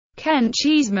Ken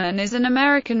Cheeseman is an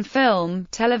American film,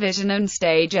 television and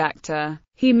stage actor.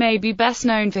 He may be best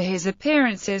known for his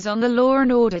appearances on the Law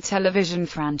and Order television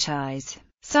franchise.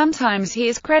 Sometimes he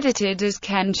is credited as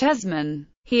Ken Cheeseman.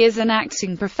 He is an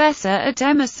acting professor at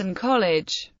Emerson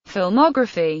College.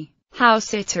 Filmography: House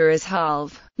Sitter as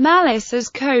Halv, Malice as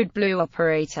Code Blue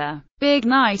operator, Big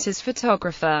Night as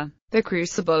photographer, The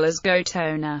Crucible as Goat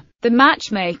owner, The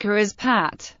Matchmaker as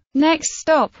Pat, Next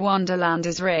Stop Wonderland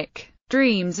as Rick,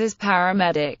 Dreams as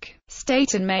paramedic,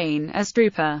 State and Maine as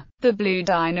trooper, The Blue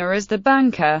Diner as the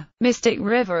banker, Mystic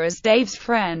River as Dave's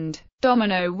friend,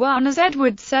 Domino One as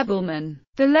Edward Sebelman,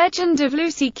 The Legend of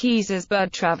Lucy Keys as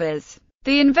Bud Travers,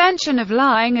 The Invention of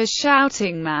Lying as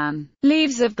Shouting Man,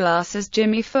 Leaves of Glass as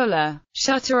Jimmy Fuller,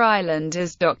 Shutter Island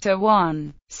as Dr.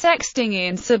 One, Sexting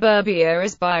in Suburbia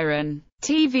as Byron.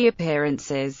 TV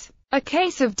appearances: A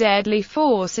Case of Deadly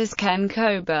Force as Ken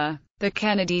Kober, The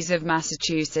Kennedys of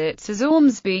Massachusetts as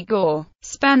Ormsby Gore,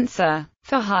 Spencer,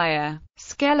 For Hire,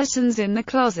 Skeletons in the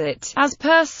Closet as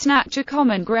Purse Snatcher,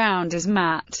 Common Ground as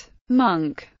Matt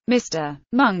Monk, Mr.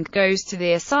 Monk Goes to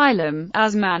the Asylum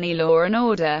as Manny, Law and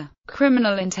Order,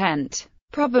 Criminal Intent,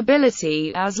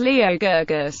 Probability as Leo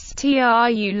Gerges,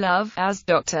 TRU Love as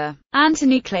Dr.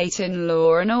 Anthony Clayton,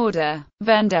 Law and Order,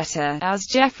 Vendetta as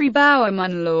Jeffrey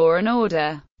Bowerman, Law and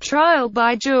Order, Trial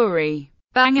by Jury,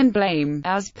 Bang and Blame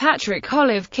as Patrick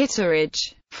Olive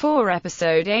Kitteridge,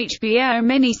 4-episode HBO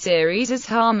miniseries as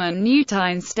Harmon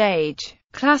Newtine Stage,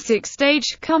 Classic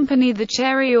Stage Company The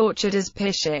Cherry Orchard as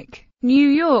Pishik, New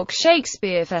York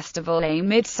Shakespeare Festival A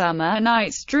Midsummer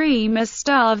Night's Dream as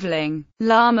Starveling,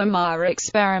 La Mama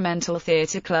Experimental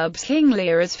Theatre Club King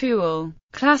Lear as Fool,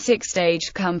 Classic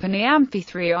Stage Company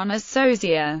Amphitryon as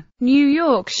Sosia, New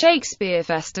York Shakespeare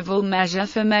Festival Measure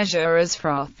for Measure as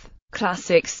Froth,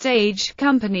 Classic Stage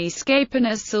Company Scapen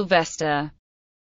as Sylvester,